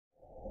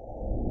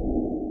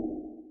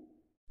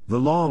The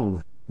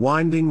long,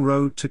 winding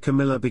road to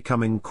Camilla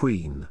becoming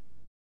queen.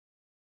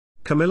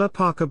 Camilla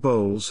Parker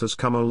Bowles has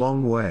come a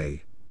long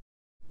way.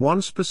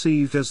 Once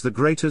perceived as the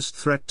greatest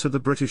threat to the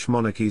British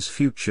monarchy's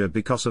future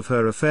because of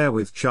her affair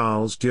with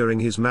Charles during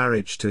his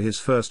marriage to his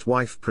first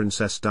wife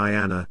Princess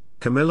Diana,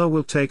 Camilla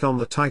will take on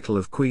the title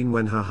of Queen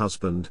when her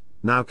husband,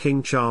 now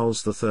King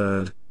Charles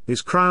III,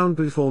 is crowned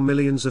before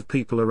millions of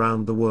people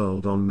around the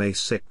world on May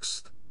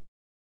 6.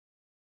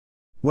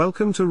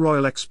 Welcome to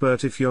Royal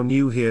Expert. If you're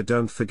new here,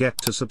 don't forget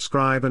to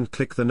subscribe and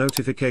click the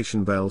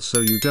notification bell so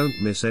you don't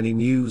miss any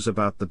news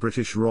about the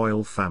British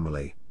royal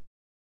family.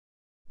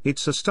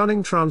 It's a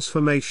stunning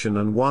transformation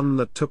and one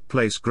that took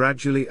place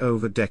gradually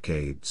over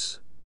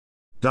decades.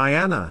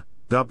 Diana,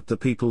 dubbed the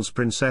People's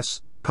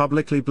Princess,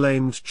 publicly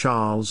blamed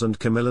Charles and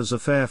Camilla's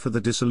affair for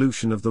the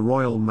dissolution of the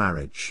royal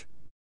marriage.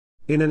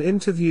 In an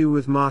interview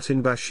with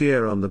Martin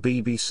Bashir on the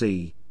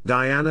BBC,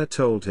 Diana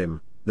told him,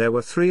 "There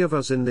were three of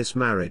us in this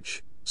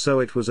marriage,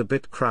 so it was a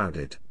bit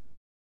crowded."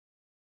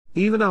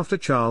 Even after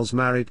Charles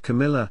married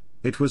Camilla,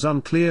 it was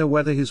unclear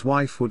whether his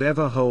wife would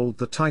ever hold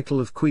the title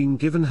of queen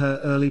given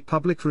her early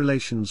public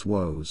relations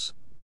woes.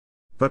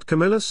 But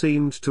Camilla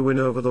seemed to win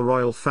over the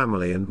royal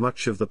family and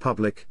much of the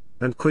public,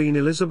 and Queen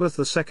Elizabeth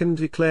II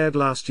declared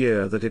last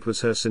year that it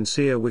was her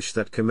sincere wish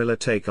that Camilla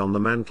take on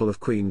the mantle of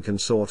Queen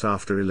Consort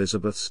after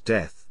Elizabeth's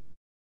death.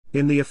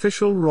 In the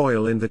official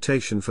royal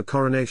invitation for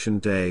Coronation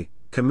Day,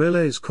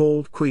 Camilla is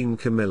called Queen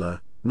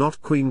Camilla,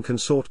 not Queen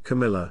Consort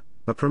Camilla,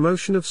 a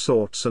promotion of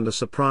sorts and a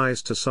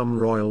surprise to some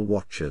royal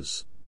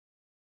watchers.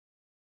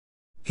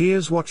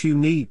 Here's what you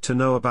need to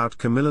know about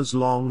Camilla's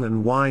long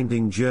and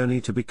winding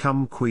journey to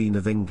become Queen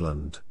of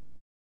England.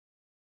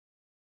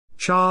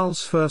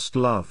 Charles' first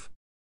love.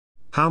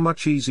 How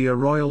much easier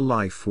royal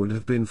life would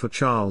have been for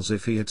Charles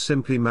if he had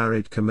simply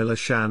married Camilla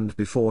Shand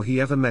before he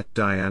ever met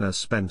Diana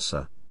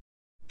Spencer.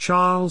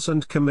 Charles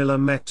and Camilla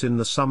met in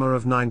the summer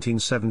of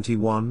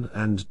 1971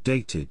 and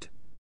dated.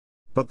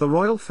 But the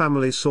royal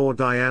family saw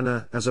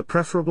Diana as a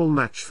preferable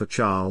match for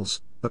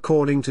Charles,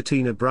 according to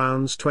Tina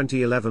Brown's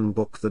 2011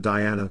 book The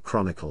Diana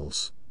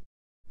Chronicles.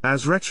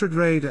 As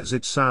retrograde as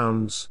it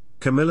sounds,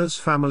 Camilla's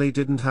family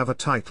didn't have a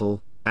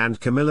title, and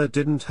Camilla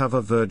didn't have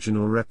a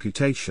virginal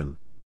reputation.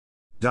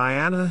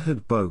 Diana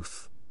had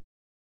both.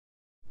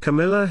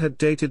 Camilla had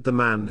dated the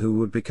man who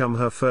would become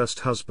her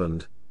first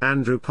husband,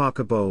 Andrew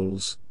Parker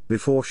Bowles,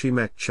 before she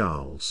met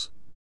Charles.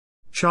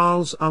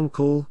 Charles'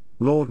 uncle,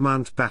 Lord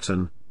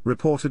Mountbatten,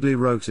 reportedly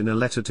wrote in a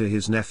letter to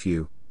his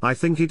nephew, "I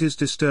think it is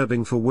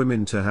disturbing for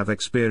women to have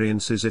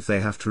experiences if they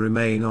have to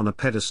remain on a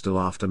pedestal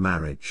after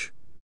marriage."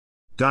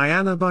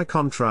 Diana, by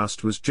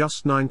contrast, was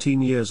just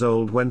 19 years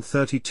old when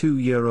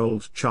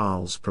 32-year-old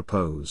Charles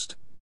proposed.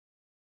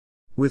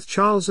 With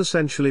Charles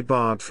essentially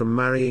barred from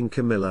marrying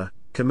Camilla,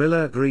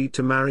 Camilla agreed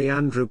to marry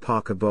Andrew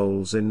Parker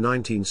Bowles in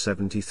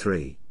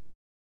 1973.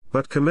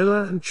 But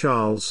Camilla and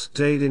Charles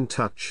stayed in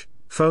touch,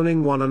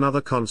 phoning one another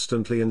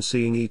constantly and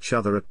seeing each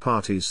other at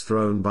parties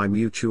thrown by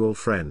mutual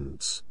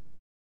friends.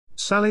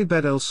 Sally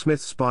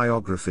Bedell-Smith's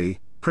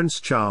biography, Prince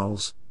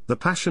Charles, The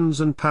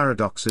Passions and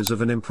Paradoxes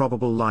of an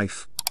Improbable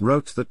Life,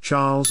 wrote that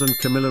Charles and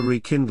Camilla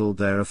rekindled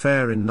their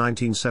affair in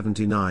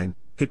 1979,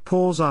 hit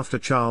pause after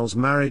Charles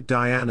married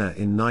Diana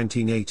in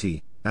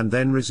 1980, and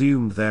then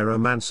resumed their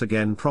romance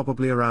again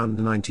probably around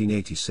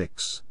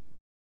 1986.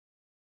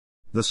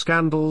 The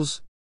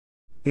scandals.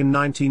 In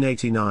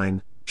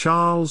 1989,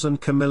 Charles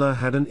and Camilla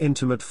had an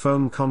intimate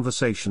phone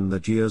conversation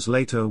that years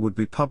later would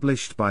be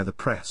published by the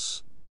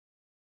press.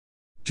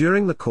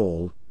 During the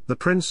call, the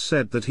prince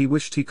said that he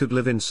wished he could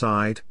live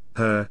inside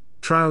her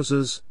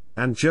trousers,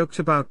 and joked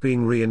about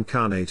being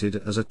reincarnated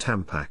as a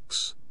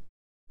Tampax.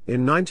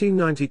 In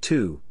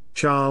 1992,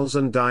 Charles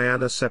and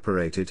Diana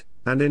separated,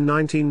 and in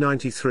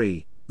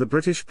 1993, the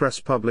British press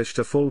published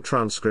a full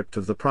transcript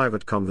of the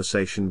private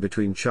conversation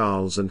between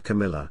Charles and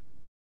Camilla.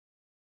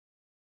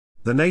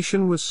 The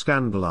nation was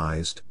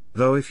scandalized,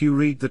 though if you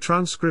read the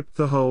transcript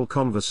the whole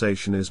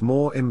conversation is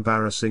more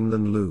embarrassing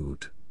than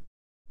lewd.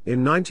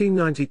 In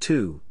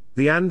 1992,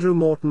 the Andrew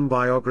Morton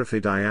biography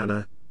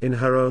Diana, in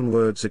her own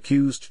words,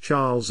 accused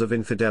Charles of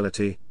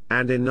infidelity,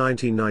 and in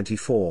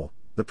 1994,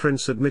 the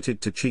prince admitted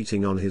to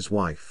cheating on his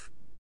wife.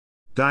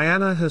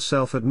 Diana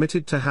herself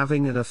admitted to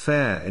having an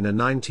affair in a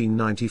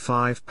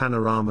 1995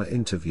 Panorama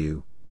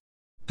interview.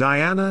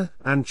 Diana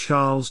and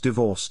Charles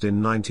divorced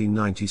in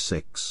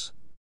 1996.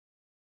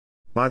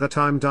 By the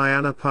time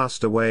Diana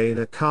passed away in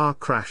a car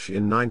crash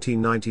in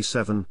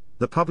 1997,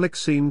 the public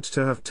seemed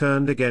to have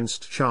turned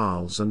against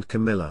Charles and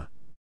Camilla.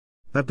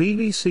 A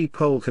BBC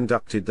poll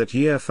conducted that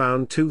year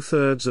found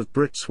 2/3 of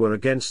Brits were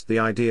against the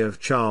idea of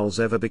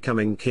Charles ever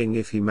becoming king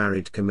if he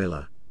married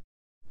Camilla.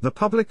 The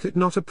public did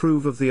not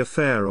approve of the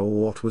affair or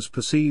what was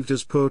perceived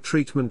as poor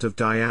treatment of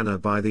Diana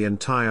by the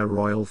entire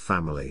royal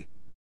family.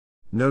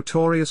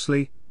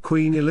 Notoriously,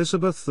 Queen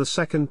Elizabeth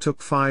II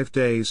took 5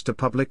 days to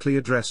publicly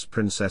address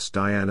Princess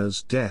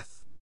Diana's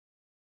death.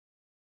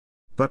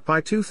 But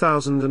by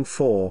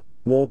 2004,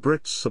 more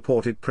Brits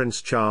supported Prince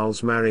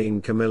Charles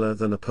marrying Camilla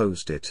than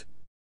opposed it.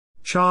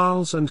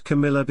 Charles and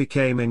Camilla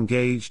became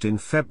engaged in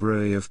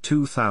February of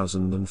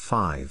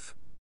 2005.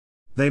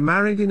 They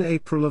married in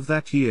April of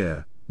that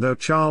year, though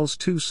Charles'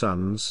 two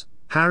sons,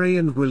 Harry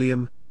and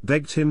William,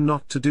 begged him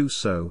not to do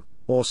so,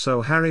 or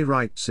so Harry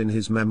writes in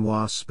his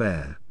memoir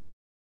Spare.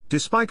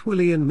 Despite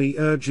Willie and me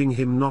urging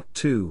him not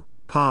to,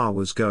 Pa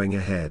was going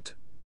ahead.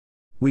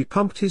 We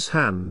pumped his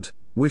hand,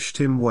 wished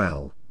him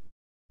well.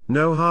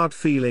 No hard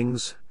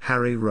feelings,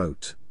 Harry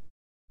wrote.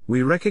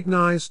 We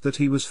recognized that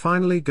he was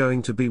finally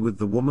going to be with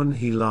the woman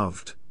he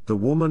loved, the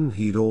woman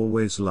he'd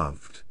always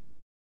loved.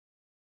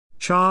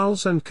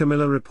 Charles and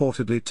Camilla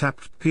reportedly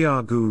tapped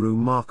PR guru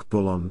Mark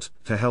Bulland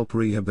to help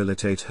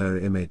rehabilitate her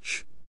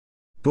image.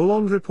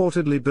 Bulland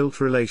reportedly built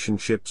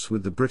relationships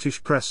with the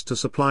British press to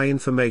supply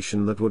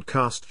information that would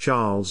cast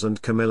Charles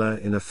and Camilla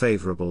in a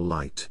favorable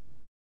light.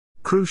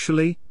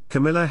 Crucially,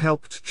 Camilla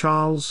helped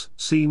Charles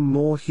seem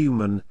more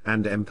human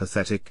and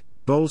empathetic,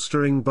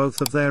 bolstering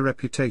both of their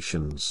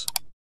reputations.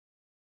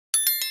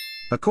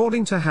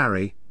 According to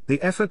Harry,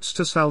 the efforts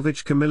to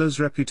salvage Camilla's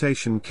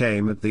reputation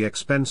came at the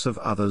expense of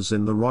others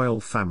in the royal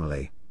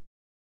family.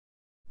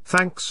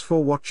 Thanks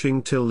for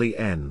watching till the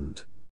end.